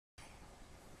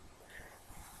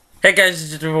Hey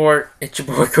guys, it's your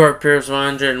boy Corpus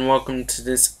 100 and welcome to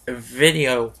this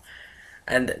video.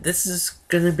 And this is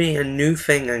gonna be a new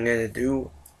thing I'm gonna do.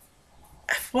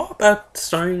 I thought about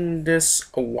starting this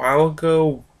a while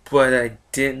ago, but I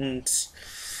didn't.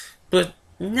 But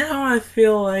now I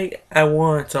feel like I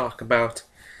want to talk about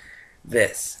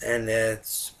this, and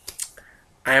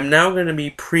I am now gonna be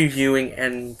previewing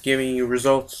and giving you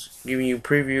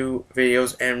preview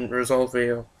videos and result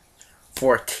video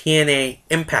for TNA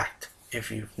Impact. If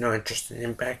you're no interest in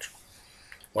Impact,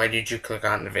 why did you click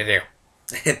on the video?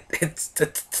 It's the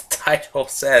title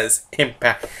says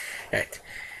Impact. Right.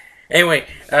 Anyway,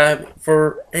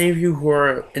 for any of you who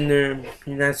are in the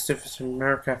United States of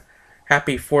America,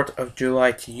 happy 4th of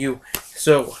July to you.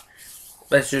 So,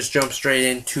 let's just jump straight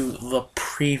into the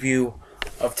preview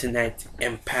of tonight's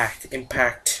Impact.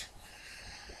 Impact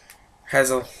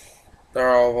has there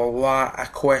are a lot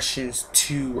of questions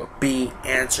to be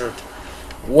answered.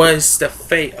 Was the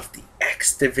fate of the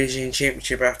X Division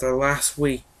Championship after last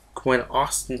week when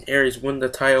Austin Aries won the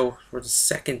title for the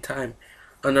second time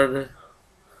under the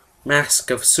mask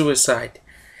of suicide?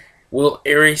 Will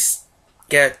Aries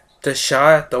get the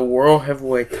shot at the World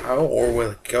Heavyweight title, or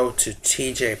will it go to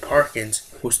TJ Parkins,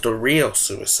 who's the real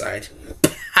suicide?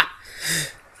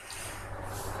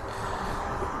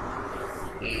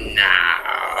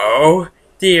 No,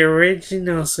 the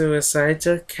original suicides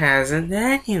are Kaz and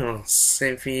Daniels.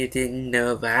 If you didn't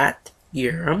know that,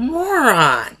 you're a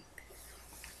moron.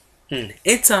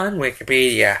 It's on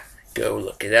Wikipedia. Go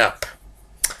look it up.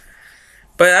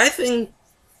 But I think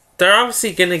they're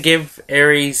obviously gonna give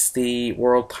Aries the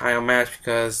world title match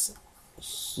because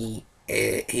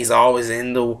he's always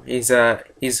in the he's a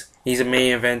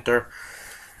main eventer.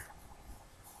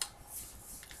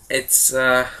 It's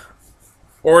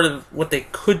or what they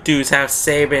could do is have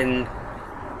Sabin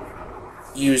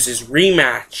use his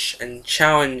rematch and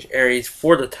challenge Aries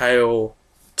for the title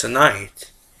tonight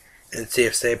and see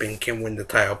if Sabin can win the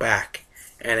title back.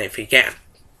 And if he can,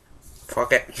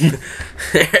 fuck it.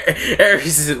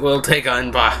 Aries will take on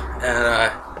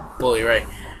Bully Ray.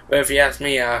 But if you ask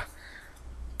me,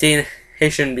 he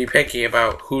shouldn't be picky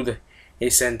about who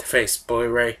he send to face Bully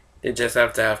Ray. They just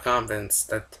have to have confidence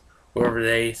that whoever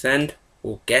they send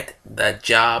will get the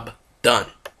job done.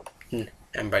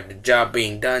 And by the job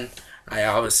being done, I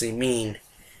obviously mean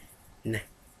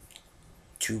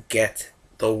to get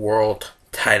the world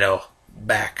title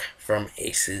back from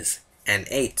Aces and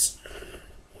Eights.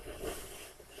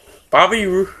 Bobby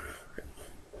Roode.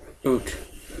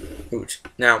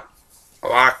 Now, a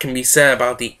lot can be said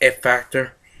about the It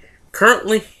Factor.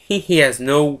 Currently, he has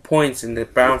no points in the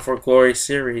Bound for Glory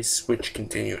series, which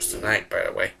continues tonight, by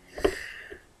the way.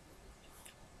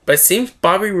 But it seems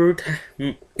Bobby Roode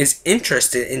is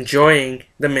interested in joining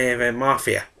the Main Event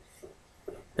Mafia.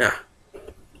 Now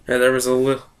there was a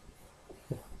little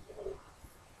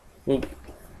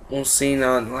scene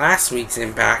on last week's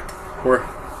Impact where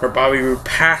Bobby Roode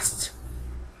passed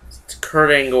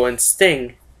Kurt Angle and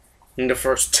Sting in the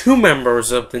first two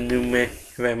members of the new Main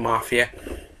Event Mafia.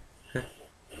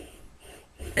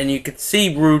 And you could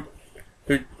see Roode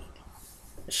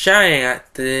shouting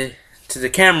to the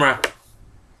camera,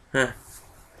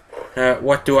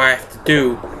 what do I have to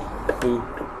do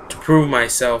to prove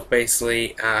myself,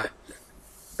 basically.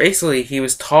 Basically, he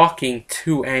was talking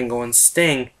to Angle and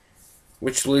Sting,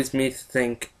 which leads me to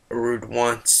think Roode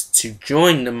wants to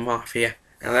join the Mafia.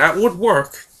 And that would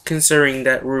work, considering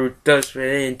that Roode does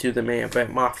fit into the Main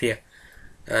Event Mafia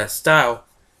style,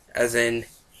 as in,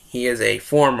 he is a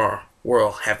former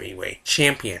World Heavyweight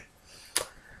Champion.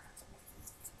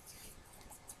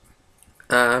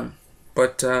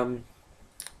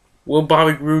 Will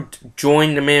Bobby Roode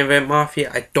join the Main Event Mafia?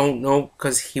 I don't know,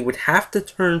 because he would have to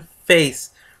turn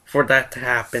face for that to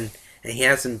happen, and he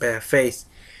hasn't been a face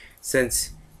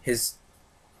since his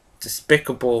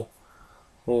despicable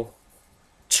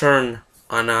turn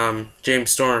on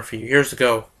James Storm a few years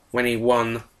ago when he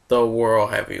won the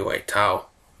World Heavyweight title.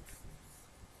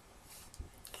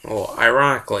 Well,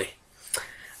 ironically.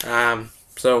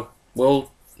 So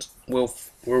will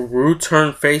Roode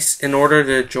turn face in order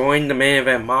to join the Main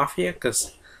Event Mafia?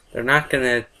 Because they're not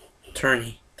gonna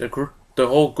turn the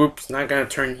whole group's not gonna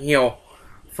turn heel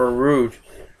for Roode.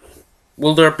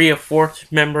 Will there be a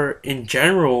fourth member in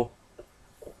general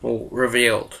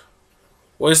revealed?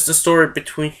 What is the story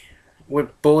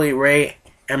with Bully Ray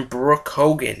and Brooke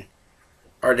Hogan?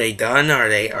 Are they done? Are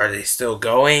they still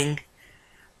going?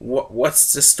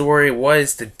 What's the story? What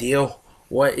is the deal?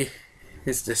 What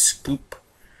is the scoop?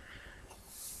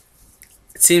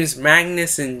 It seems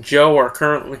Magnus and Joe are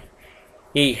currently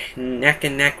he neck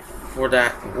and neck for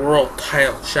that world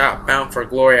title shot, bound for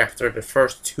glory after the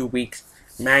first 2 weeks.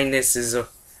 Magnus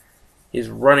is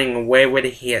running away with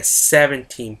it. He has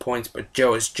 17 points, but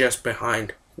Joe is just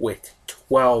behind with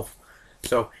 12.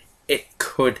 So it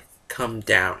could come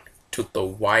down to the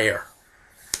wire.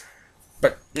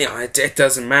 But, it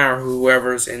doesn't matter.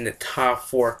 Whoever's in the top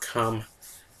 4 come.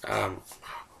 I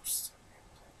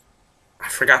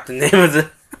forgot the name of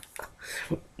the...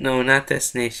 No, not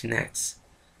Destination X.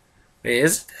 Wait,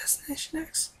 is it Destination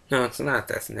X? No, it's not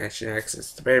Destination X.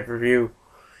 It's the pay-per-view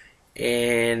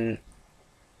in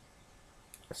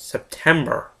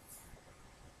September.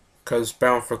 Because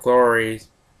Bound for Glory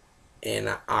in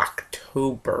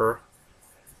October.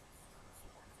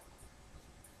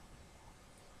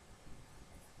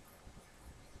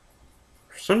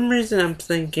 For some reason, I'm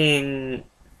thinking...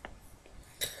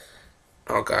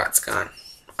 Oh God, it's gone.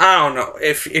 I don't know.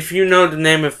 If you know the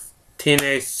name of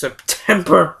TNA's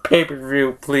September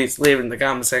pay-per-view, please leave it in the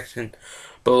comment section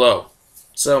below.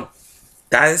 So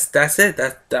that's it.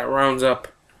 That rounds up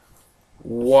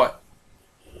what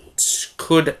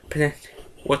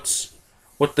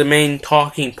the main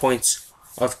talking points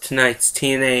of tonight's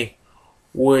TNA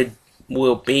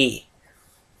will be.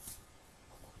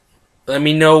 Let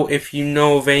me know if you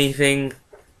know of anything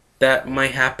that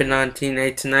might happen on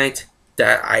TNA tonight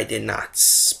that I did not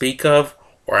speak of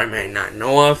or I might not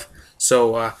know of.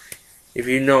 So if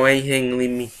you know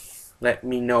anything, let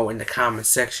me know in the comment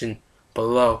section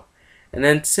below. And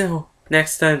until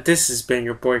next time, this has been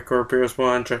your boy Corpus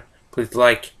 100. Please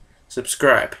like,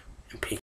 subscribe, and peace.